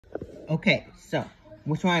Okay, so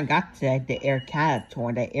which one I got today? The Aircata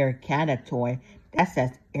toy. The Aircata toy. That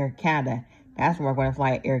says Aircata. That's where we're going to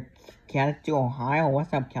fly Aircata to Ohio.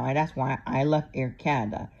 What's up, Kelly? That's why I love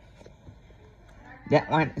Aircata.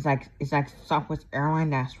 That one is like Southwest Airline.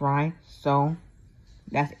 That's right. So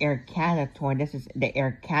that's Aircata toy. This is the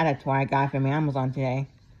Aircata toy I got from Amazon today.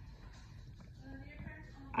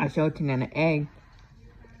 I showed you an egg.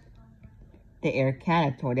 The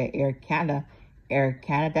Aircata toy. The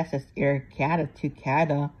Aircata, that says Aircata to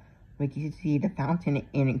Canada. We can see the fountain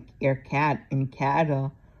in Aircata in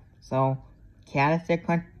Canada. So Canada's a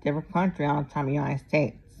different country on top of the United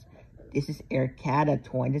States. This is Aircata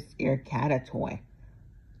toy. This is Aircata toy.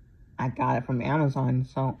 I got it from Amazon,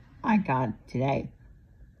 so I got it today.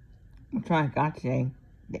 Which one I got today?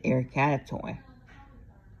 The Aircata toy.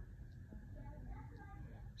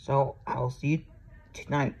 So I will see you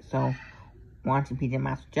tonight. So watching PJ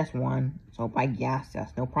Masks just one. So bye, yes,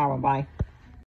 no problem, bye.